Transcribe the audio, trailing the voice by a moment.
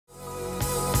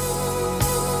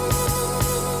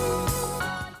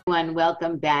everyone.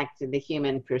 Welcome back to the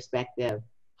Heumann Perspective.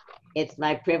 It's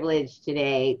my privilege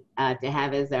today to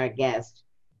have as our guest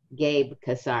Gabe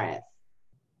Cazares.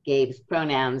 Gabe's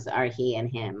pronouns are he and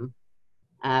him.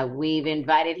 We've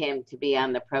invited him to be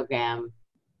on the program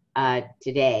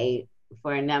today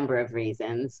for a number of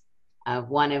reasons,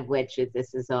 one of which is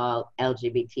this is all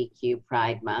LGBTQ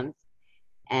Pride Month,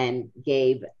 and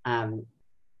Gabe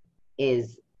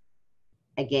is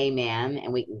a gay man,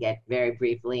 and we can get very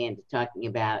briefly into talking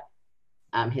about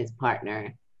his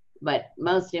partner. But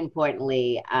most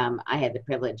importantly, I had the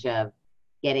privilege of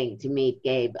getting to meet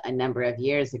Gabe a number of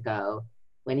years ago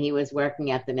when he was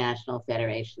working at the National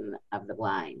Federation of the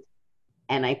Blind.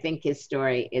 And I think his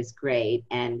story is great.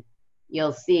 And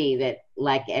you'll see that,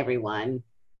 like everyone,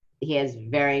 he has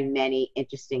very many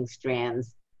interesting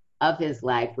strands of his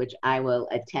life, which I will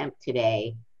attempt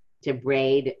today to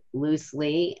braid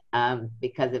loosely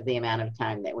because of the amount of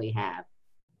time that we have.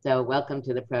 So welcome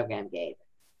to the program, Gabe.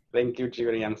 Thank you,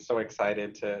 Judy. I'm so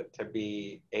excited to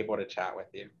be able to chat with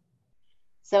you.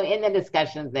 So in the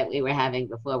discussions that we were having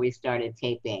before we started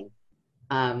taping,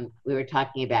 we were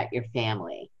talking about your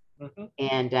family. Mm-hmm.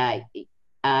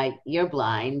 And you're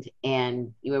blind,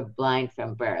 and you were blind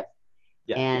from birth.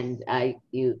 Yes. And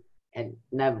you had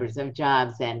numbers of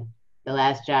jobs, and the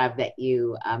last job that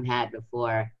you had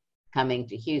before coming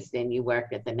to Houston, you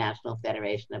worked at the National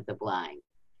Federation of the Blind.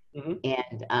 Mm-hmm.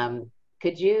 And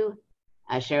could you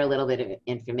share a little bit of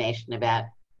information about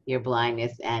your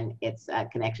blindness and its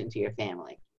connection to your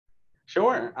family?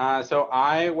 Sure. So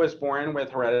I was born with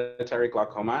hereditary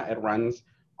glaucoma. It runs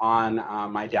on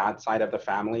my dad's side of the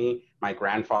family. My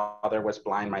grandfather was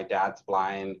blind. My dad's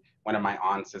blind. One of my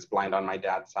aunts is blind on my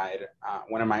dad's side.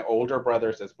 One of my older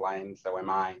brothers is blind. So am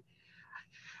I.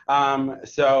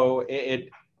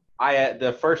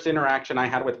 The first interaction I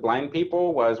had with blind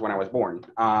people was when I was born.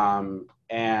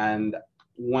 And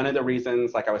one of the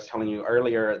reasons, like I was telling you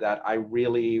earlier, that I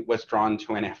really was drawn to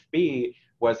NFB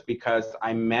was because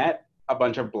I met a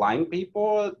bunch of blind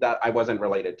people that I wasn't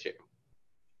related to.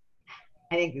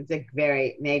 I think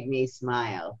it's made me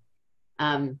smile.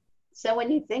 So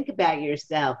when you think about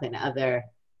yourself and other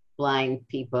blind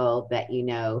people that you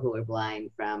know who are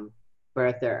blind from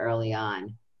birth or early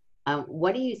on,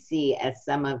 what do you see as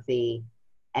some of the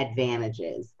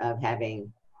advantages of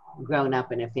having grown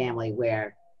up in a family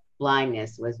where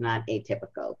blindness was not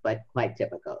atypical, but quite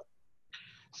typical?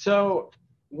 So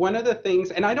one of the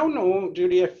things, and I don't know,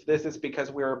 Judy, if this is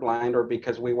because we were blind or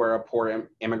because we were a poor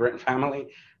immigrant family,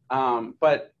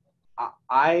 but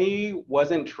I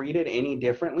wasn't treated any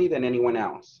differently than anyone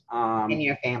else. In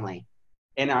your family?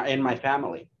 In my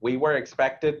family. We were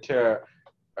expected to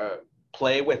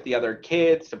play with the other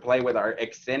kids, to play with our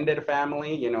extended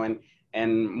family, you know,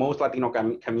 and most Latino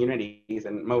communities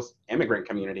and most immigrant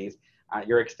communities,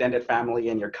 your extended family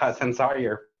and your cousins are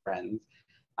your friends.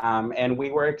 And we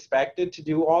were expected to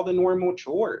do all the normal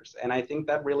chores. And I think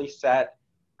that really set,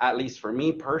 at least for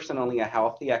me personally, a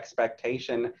healthy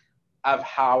expectation of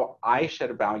how I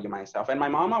should value myself. And my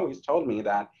mom always told me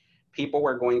that people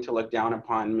were going to look down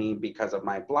upon me because of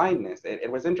my blindness.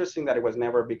 It was interesting that it was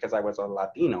never because I was a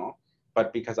Latino,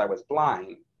 but because I was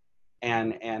blind,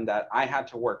 and that I had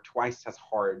to work twice as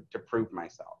hard to prove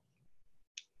myself.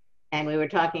 And we were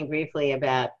talking briefly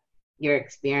about your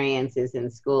experiences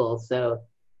in school. So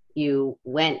you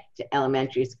went to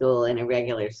elementary school in a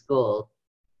regular school,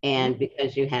 and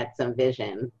because you had some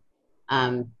vision,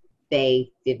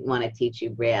 they didn't want to teach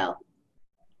you Braille.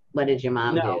 What did your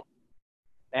mom do?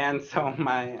 And so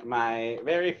my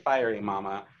very fiery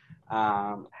mama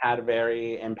had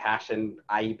very impassioned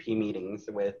IEP meetings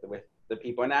with the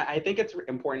people. And I think it's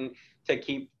important to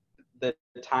keep the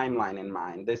timeline in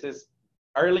mind. This is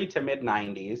early to mid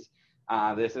 90s.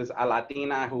 This is a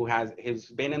Latina who's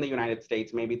been in the United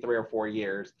States maybe 3 or 4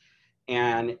 years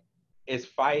and is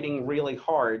fighting really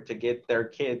hard to get their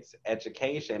kids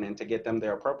education and to get them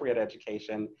their appropriate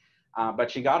education. But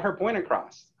she got her point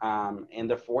across. In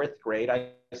the 4th grade, I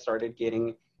started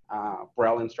getting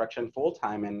Braille instruction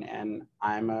full-time, and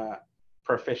I'm a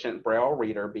proficient Braille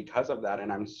reader because of that.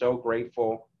 And I'm so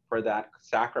grateful for that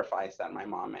sacrifice that my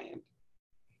mom made.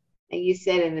 And you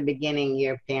said in the beginning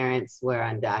your parents were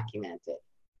undocumented.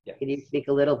 Yes. Could you speak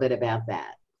a little bit about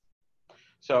that?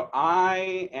 So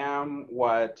I am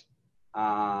what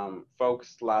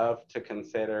folks love to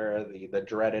consider the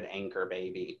dreaded anchor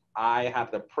baby. I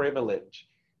had the privilege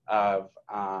of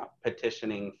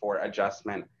petitioning for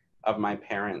adjustment of my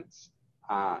parents'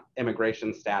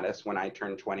 immigration status when I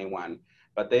turned 21.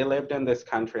 But they lived in this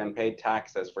country and paid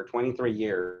taxes for 23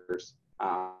 years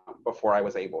before I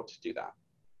was able to do that.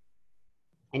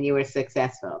 And you were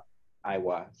successful? I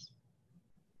was.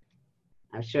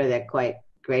 I'm sure they're quite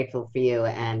grateful for you.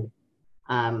 And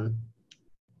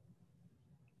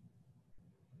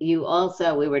you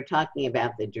also, we were talking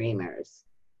about the Dreamers,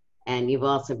 and you've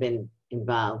also been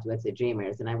involved with the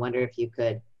Dreamers. And I wonder if you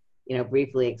could,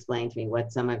 briefly explain to me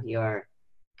what some of your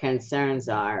concerns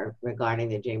are regarding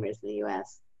the Dreamers in the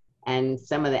US and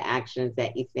some of the actions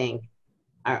that you think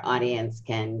our audience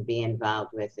can be involved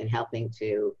with in helping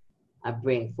to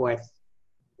bring forth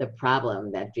the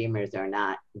problem that Dreamers are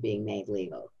not being made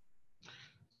legal.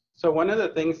 So one of the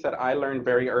things that I learned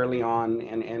very early on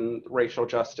in racial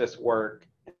justice work,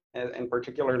 and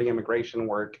particularly immigration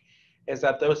work, is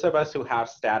that those of us who have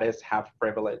status have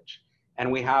privilege.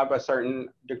 And we have a certain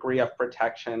degree of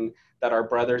protection that our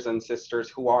brothers and sisters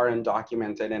who are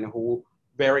undocumented and who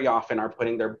very often are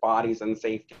putting their bodies and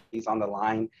safeties on the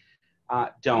line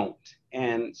don't.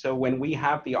 And so when we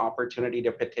have the opportunity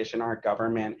to petition our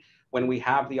government, when we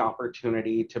have the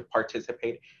opportunity to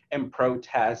participate in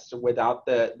protests without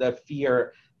the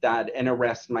fear that an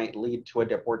arrest might lead to a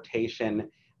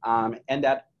deportation, and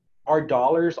that our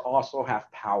dollars also have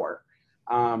power.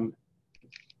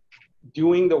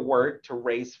 Doing the work to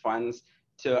raise funds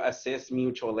to assist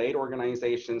mutual aid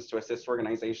organizations, to assist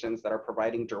organizations that are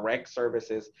providing direct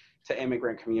services to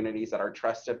immigrant communities that are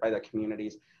trusted by the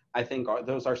communities, I think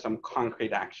those are some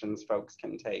concrete actions folks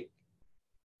can take.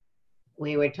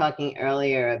 We were talking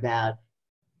earlier about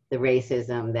the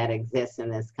racism that exists in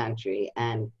this country,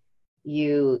 and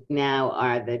you now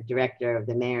are the director of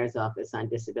the Mayor's Office on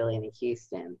Disability in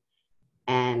Houston,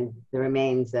 and the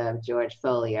remains of George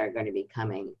Foley are going to be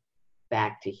coming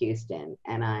back to Houston.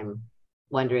 And I'm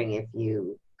wondering if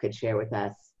you could share with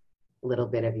us a little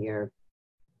bit of your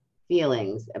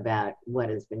feelings about what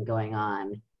has been going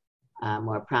on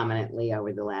more prominently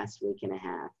over the last week and a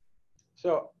half.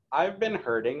 So I've been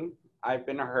hurting. I've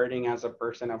been hurting as a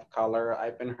person of color.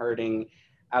 I've been hurting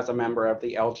as a member of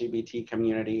the LGBT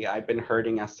community. I've been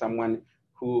hurting as someone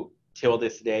who till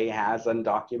this day has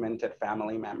undocumented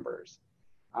family members.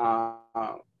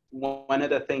 One of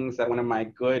the things that one of my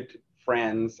good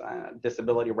friends,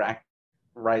 disability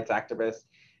rights activist,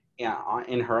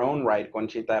 in her own right,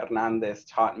 Conchita Hernandez,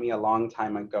 taught me a long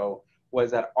time ago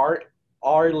was that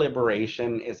our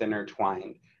liberation is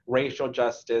intertwined. Racial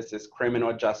justice is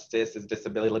criminal justice, is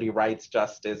disability rights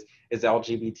justice, is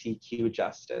LGBTQ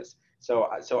justice. So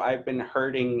I've been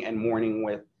hurting and mourning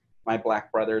with my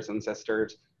Black brothers and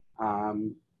sisters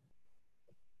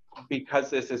because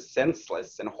this is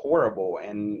senseless and horrible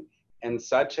and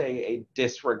such a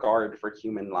disregard for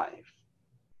human life.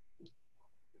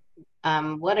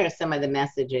 What are some of the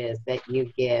messages that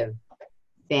you give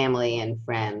family and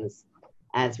friends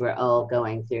as we're all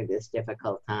going through this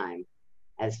difficult time,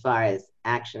 as far as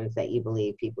actions that you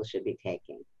believe people should be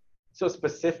taking? So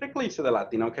specifically to the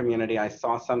Latino community, I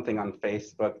saw something on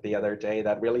Facebook the other day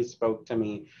that really spoke to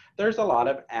me. There's a lot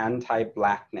of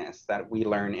anti-Blackness that we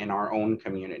learn in our own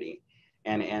community.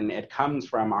 And it comes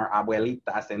from our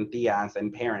abuelitas and tias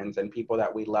and parents and people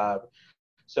that we love.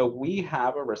 So we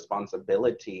have a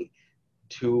responsibility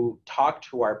to talk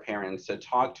to our parents, to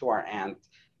talk to our aunts,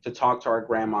 to talk to our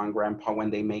grandma and grandpa when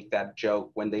they make that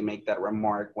joke, when they make that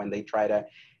remark, when they try to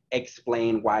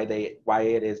explain why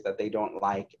it is that they don't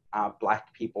like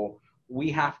Black people. We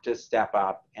have to step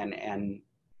up and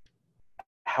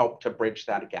help to bridge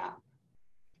that gap.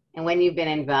 And when you've been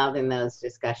involved in those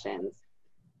discussions,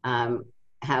 what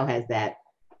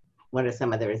are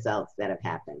some of the results that have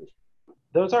happened?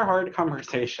 Those are hard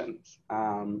conversations.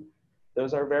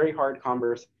 Those are very hard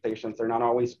conversations. They're not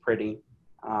always pretty.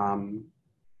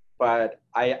 But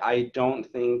I don't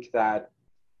think that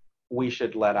we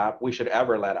should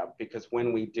ever let up, because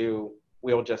when we do,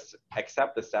 we'll just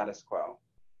accept the status quo.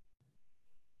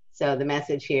 So the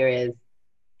message here is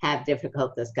have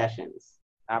difficult discussions.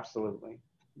 Absolutely.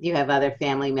 Do you have other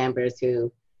family members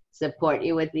who support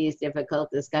you with these difficult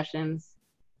discussions?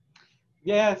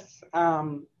 Yes,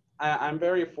 I'm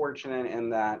very fortunate in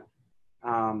that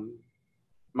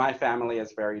my family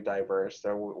is very diverse.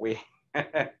 So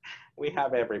we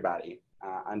have everybody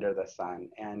under the sun,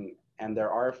 and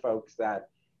there are folks that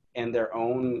in their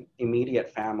own immediate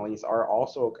families are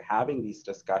also having these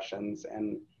discussions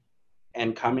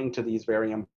and coming to these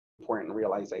very important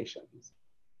realizations.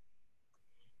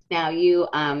 Now you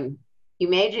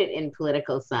majored in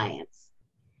political science,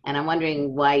 and I'm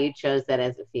wondering why you chose that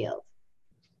as a field.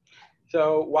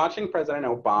 So watching President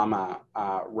Obama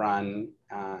run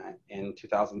in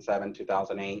 2007,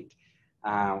 2008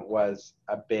 was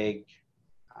a big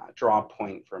draw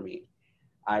point for me.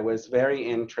 I was very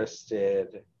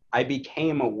interested. I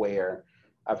became aware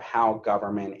of how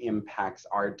government impacts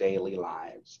our daily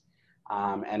lives.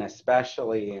 And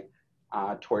especially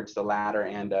towards the latter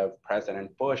end of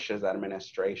President Bush's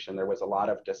administration, there was a lot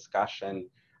of discussion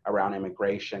around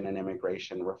immigration and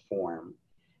immigration reform.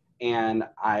 And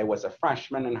I was a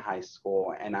freshman in high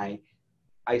school, and I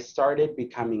started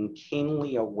becoming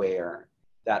keenly aware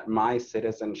that my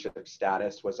citizenship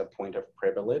status was a point of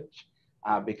privilege,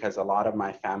 because a lot of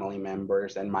my family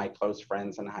members and my close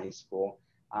friends in high school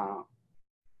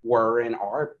were and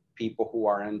are people who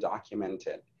are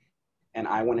undocumented. And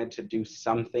I wanted to do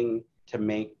something to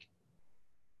make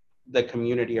the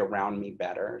community around me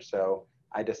better. So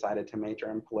I decided to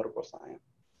major in political science.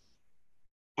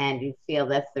 And you feel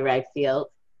that's the right field?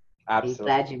 Absolutely.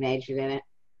 Are you glad you majored in it?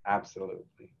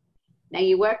 Absolutely. Now,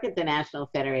 you work at the National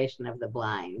Federation of the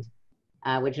Blind,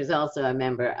 which is also a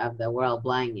member of the World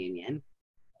Blind Union.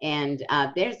 And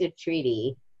there's a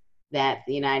treaty that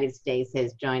the United States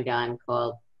has joined on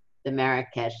called the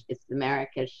Marrakesh. It's the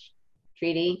Marrakesh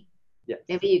Treaty. Yes.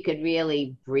 Maybe you could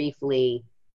really briefly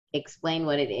explain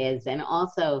what it is. And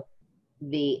also,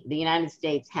 the United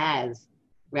States has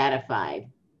ratified,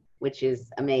 which is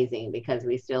amazing because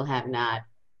we still have not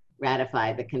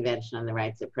ratified the Convention on the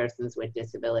Rights of Persons with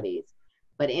Disabilities.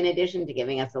 But in addition to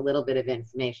giving us a little bit of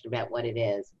information about what it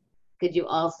is, could you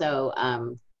also,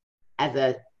 as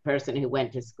a person who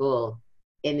went to school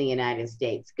in the United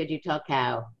States, could you talk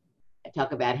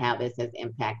about how this has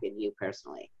impacted you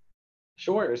personally?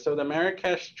 Sure. So the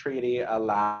Marrakesh Treaty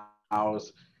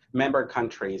allows member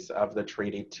countries of the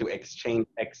treaty to exchange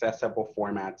accessible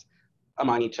formats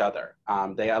among each other.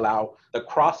 They allow the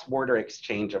cross-border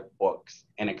exchange of books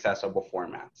in accessible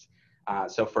formats.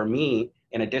 So for me,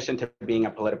 in addition to being a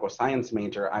political science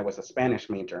major, I was a Spanish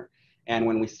major. And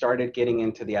when we started getting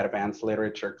into the advanced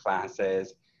literature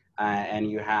classes,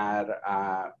 and you had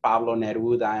Pablo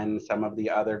Neruda and some of the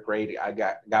other great,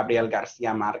 Gabriel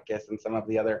Garcia Marquez and some of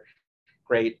the other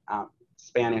great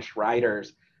Spanish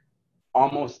writers,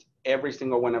 almost every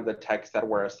single one of the texts that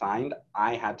were assigned,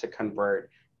 I had to convert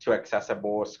to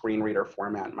accessible screen reader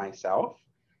format myself,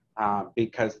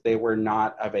 because they were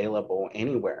not available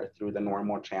anywhere through the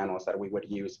normal channels that we would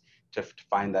use to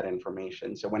find that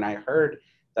information. So when I heard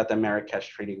that the Marrakesh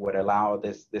Treaty would allow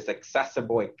this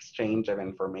accessible exchange of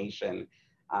information,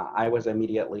 I was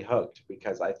immediately hooked,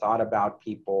 because I thought about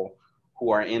people who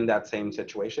are in that same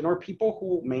situation, or people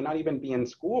who may not even be in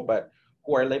school, but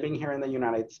who are living here in the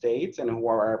United States and who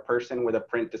are a person with a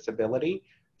print disability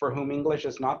for whom English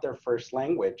is not their first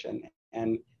language.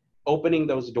 And opening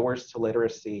those doors to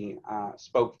literacy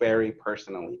spoke very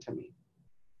personally to me.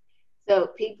 So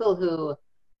people who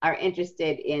are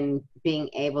interested in being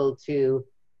able to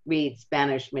read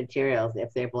Spanish materials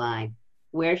if they're blind,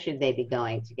 where should they be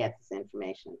going to get this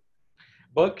information?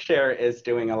 Bookshare is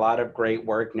doing a lot of great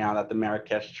work now that the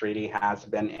Marrakesh Treaty has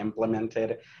been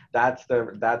implemented. That's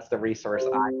the resource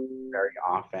I use very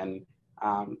often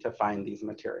to find these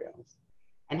materials.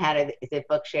 And is it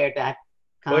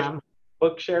bookshare.com?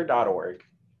 Bookshare.org.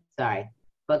 Sorry,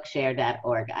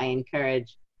 bookshare.org. I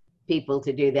encourage people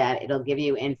to do that. It'll give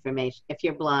you information. If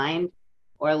you're blind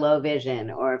or low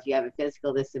vision, or if you have a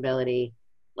physical disability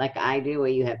like I do, or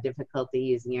you have difficulty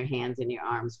using your hands and your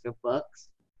arms for books,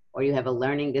 or you have a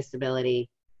learning disability,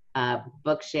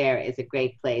 Bookshare is a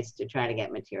great place to try to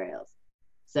get materials.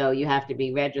 So you have to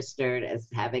be registered as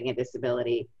having a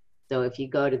disability. So if you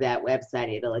go to that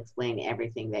website, it'll explain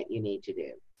everything that you need to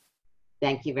do.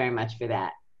 Thank you very much for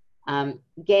that.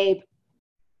 Gabe,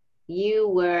 you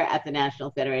were at the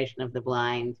National Federation of the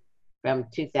Blind from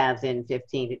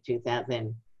 2015 to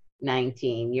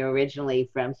 2019. You're originally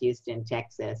from Houston,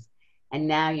 Texas, and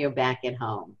now you're back at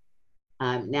home.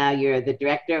 Now you're the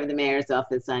director of the Mayor's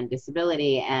Office on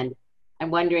Disability, and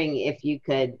I'm wondering if you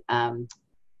could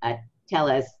tell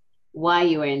us why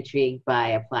you were intrigued by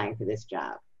applying for this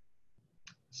job.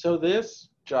 So this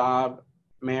job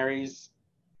marries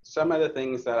some of the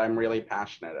things that I'm really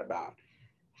passionate about.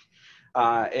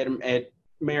 It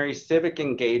marries civic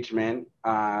engagement,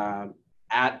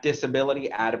 at disability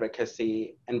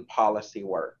advocacy, and policy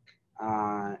work.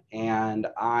 And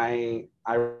I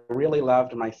really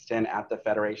loved my stint at the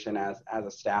Federation as a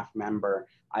staff member.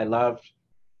 I loved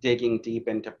digging deep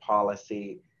into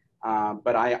policy,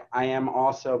 but I am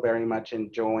also very much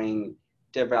enjoying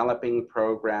developing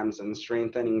programs and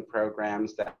strengthening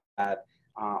programs that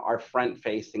are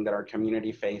front-facing, that are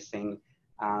community-facing,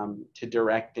 to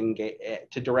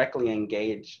directly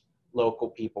engage local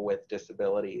people with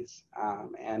disabilities.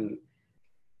 And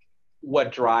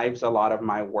what drives a lot of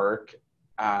my work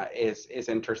is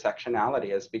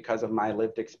intersectionality, is because of my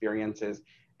lived experiences.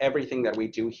 Everything that we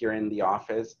do here in the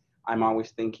office, I'm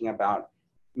always thinking about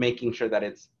making sure that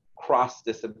it's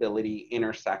cross-disability,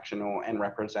 intersectional, and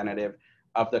representative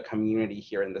of the community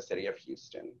here in the city of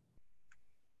Houston.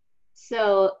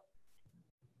 So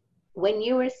when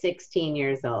you were 16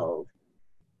 years old,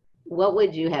 what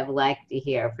would you have liked to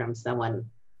hear from someone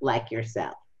like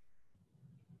yourself?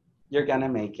 You're gonna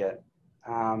make it.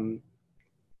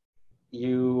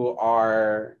 You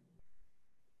are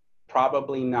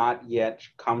probably not yet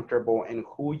comfortable in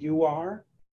who you are,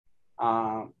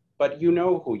 but you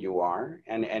know who you are,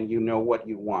 and you know what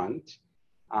you want.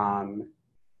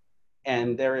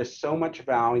 And there is so much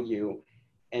value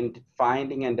in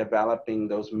finding and developing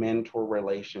those mentor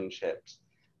relationships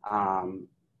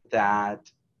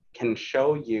that can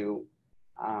show you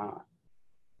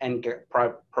and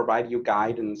provide you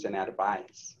guidance and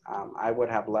advice. I would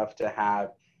have loved to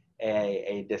have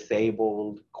a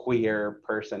disabled, queer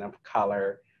person of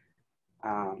color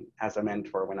as a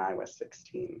mentor when I was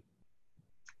 16.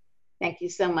 Thank you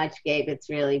so much, Gabe. It's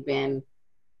really been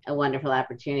a wonderful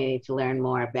opportunity to learn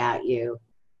more about you.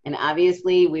 And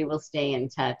obviously, we will stay in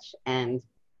touch and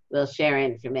we'll share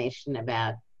information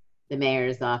about the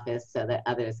mayor's office so that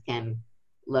others can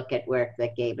look at work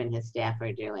that Gabe and his staff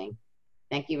are doing.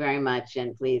 Thank you very much,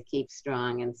 and please keep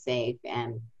strong and safe,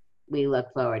 and we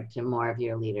look forward to more of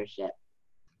your leadership.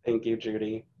 Thank you,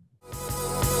 Judy.